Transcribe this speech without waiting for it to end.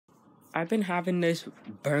I've been having this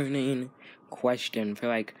burning question for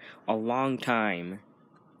like a long time,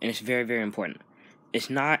 and it's very, very important. It's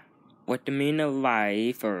not what the meaning of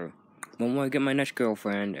life or when will I get my next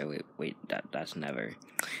girlfriend. Oh, wait, that's never.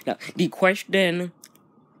 No, the question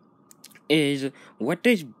is, what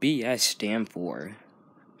does BS stand for?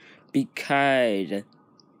 Because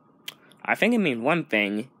I think it means one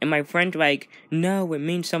thing, and my friend's like, no, it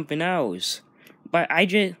means something else. But I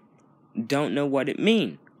just don't know what it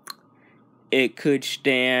means. It could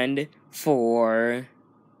stand for,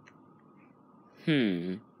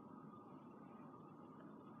 It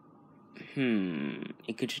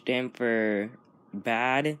could stand for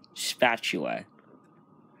bad spatula.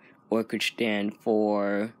 Or it could stand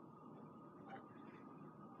for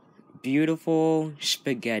beautiful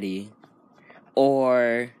spaghetti.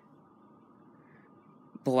 Or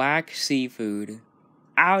black seafood.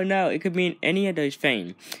 I don't know. It could mean any of those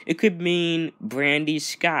things. It could mean Brandy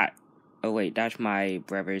Scott. Oh, wait, that's my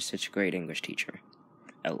brother's 6th grade English teacher.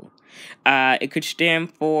 Oh. It could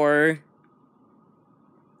stand for,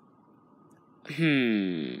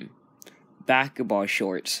 basketball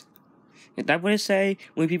shorts. Is that what it say?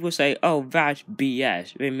 When people say, oh, that's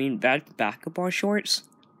BS, does it mean that's basketball shorts?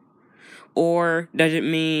 Or does it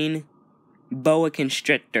mean boa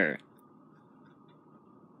constrictor?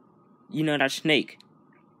 You know, that snake.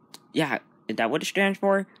 Yeah, is that what it stands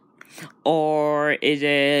for? Or is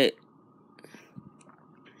it,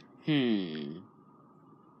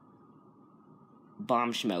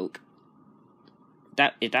 bomb smoke?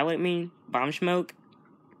 Is that what it means? Bomb smoke?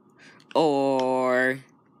 Or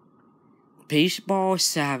baseball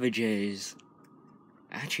savages?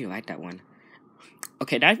 I actually like that one.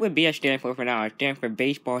 Okay, that's what BS stands for now. It stands for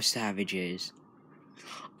baseball savages.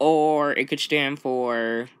 Or it could stand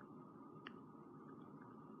for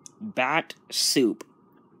bat soup.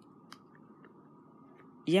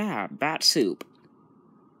 Yeah, bat soup.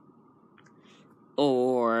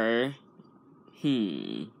 Or,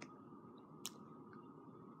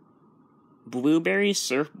 blueberry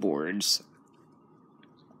surfboards.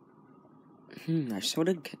 That's sort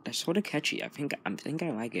of catchy. I think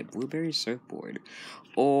I like it. Blueberry surfboard.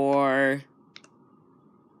 Or,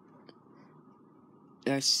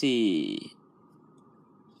 let's see,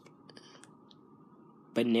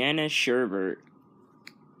 banana sherbet.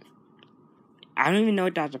 I don't even know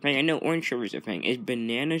if that's a thing. I know orange sherbet's a thing. Is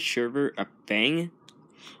banana sherbet a thing?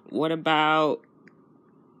 What about,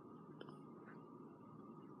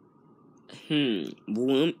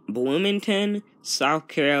 Bloomington, South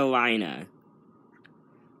Carolina.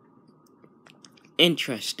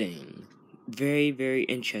 Interesting. Very, very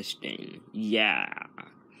interesting. Yeah.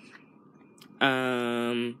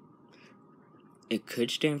 It could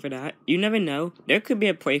stand for that. You never know. There could be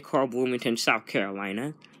a place called Bloomington, South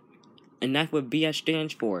Carolina. And that's what BS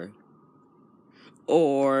stands for.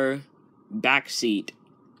 Or backseat,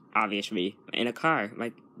 obviously, in a car.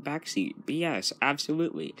 Like, backseat. BS,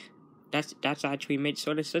 absolutely. That's actually made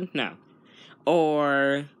sort of sense now.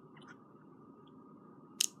 Or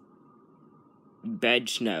bed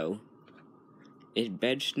snow. Is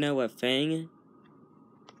bed snow a thing?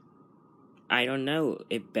 I don't know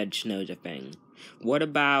if bed snow's a thing. What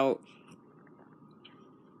about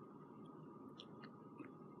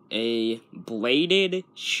a bladed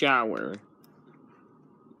shower?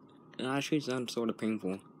 It actually sounds sort of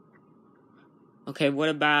painful. Okay, what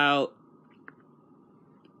about,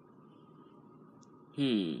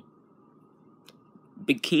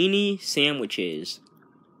 bikini sandwiches?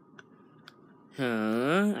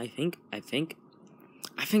 I think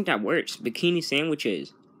that works. Bikini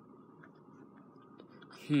sandwiches.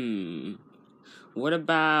 What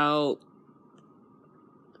about,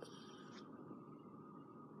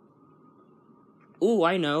 ooh,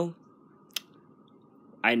 I know.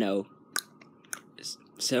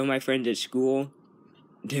 Some of my friends at school,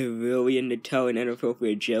 they're really into telling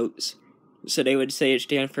inappropriate jokes. So they would say it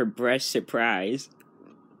stands for breast surprise.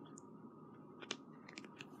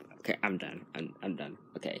 Okay, I'm done. I'm done.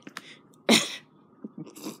 Okay.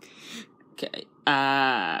 Okay.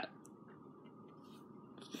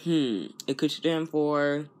 It could stand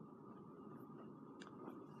for,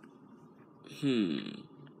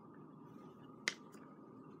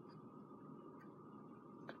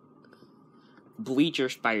 bleacher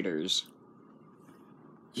spiders.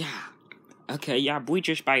 Yeah. Okay, yeah,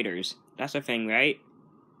 bleacher spiders. That's a thing, right?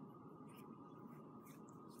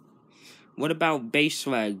 What about base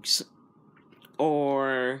legs?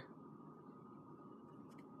 Or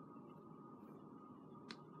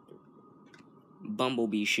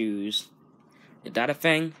bumblebee shoes. Is that a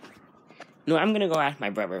thing? No, I'm gonna go ask my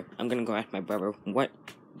brother. What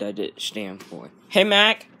does it stand for? Hey,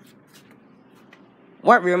 Mac!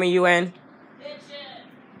 What room are you in? Kitchen.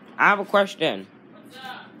 I have a question. What's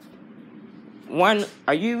up? One,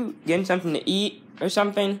 are you getting something to eat or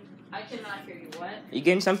something? I cannot hear you. What? You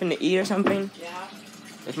getting something to eat or something? Yeah.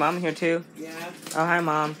 Is Mom here too? Yeah. Oh, hi,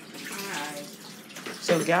 Mom. Hi.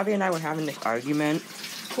 So Gabby and I were having this argument,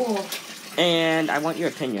 Cool. and I want your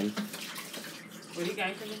opinion. What are you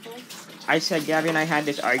guys looking for? I said Gabby and I had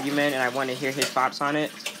this argument, and I want to hear his thoughts on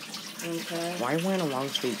it. Okay. Why are you wearing a long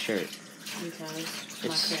sleeve shirt? Because my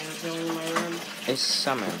It's- fan is going in my room. It's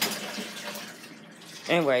summer.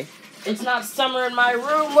 Anyway, It's not summer in my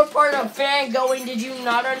room. What part of fan going did you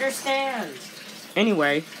not understand?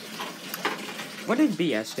 anyway, what does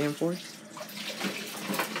BS stand for?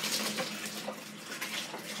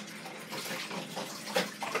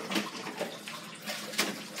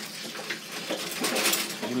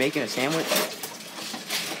 You making a sandwich?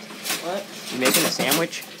 What? You making a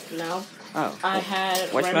sandwich? No. Oh. I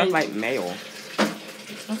had. What ramen- smells like mail?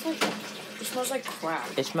 It smells like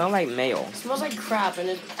crap. It smells like mail. It smells like crap, and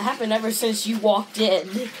it happened ever since you walked in.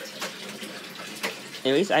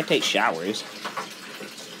 At least I take showers.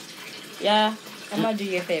 Yeah, I'm gonna do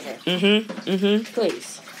you a favor.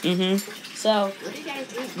 Please. So,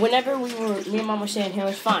 whenever me and Mom were staying here, it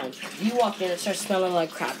was fine. You walked in and started smelling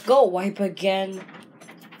like crap. Go wipe again.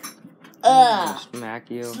 Ugh. Smack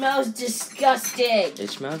you. Smells disgusting. It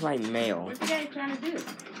smells like mail. What you guys trying to do?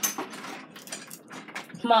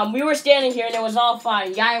 Mom, we were standing here and it was all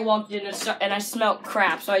fine. Yaya walked in and I smelled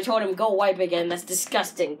crap, so I told him, go wipe again. That's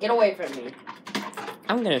disgusting. Get away from me.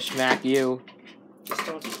 I'm gonna smack you.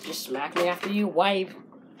 Just smack me after you wipe.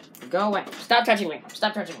 Go away. Stop touching me.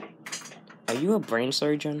 Stop touching me. Are you a brain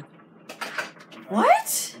surgeon?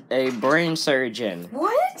 What? A brain surgeon.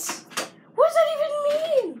 What? What does that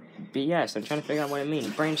even mean? BS. I'm trying to figure out what it means.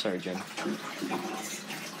 Brain surgeon.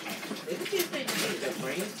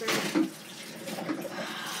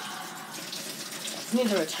 He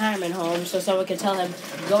needs a retirement home so someone can tell him,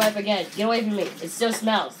 go wipe again. Get away from me. It still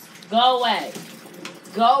smells. Go away.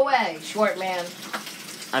 Go away, short man.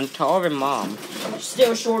 I'm taller than Mom.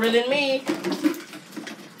 Still shorter than me.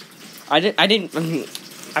 I didn't.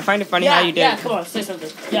 I find it funny how you did. Yeah, come on, say something.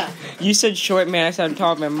 Yeah. You said short man. I said I'm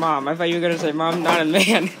taller than Mom. I thought you were gonna say Mom, not a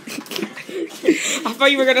man. I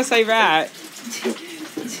thought you were gonna say that.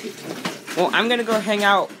 Well, I'm gonna go hang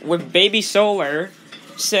out with Baby Solar,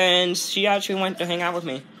 since she actually went to hang out with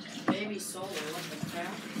me. Baby Solar, what the crap?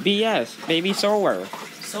 BS, Baby Solar.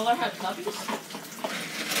 Solar had puppies?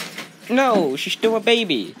 No, she's still a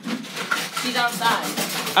baby. She's outside.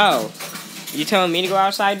 Oh, you telling me to go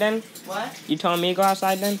outside then? What? You telling me to go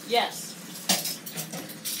outside then? Yes.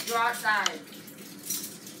 Go outside.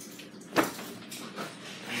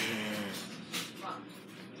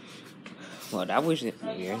 Well, that was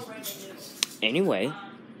weird. Anyway,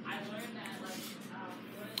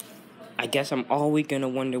 I guess I'm always gonna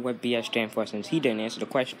wonder what BS stands for since he didn't answer the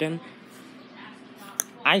question.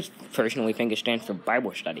 I personally think it stands for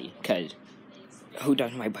Bible study, because who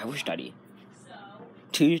does my Bible study?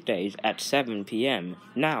 Tuesdays at 7 p.m.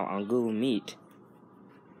 now on Google Meet.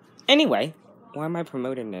 Anyway, why am I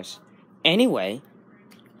promoting this? Anyway,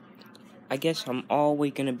 I guess I'm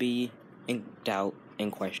always gonna be in doubt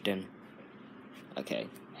and question. Okay.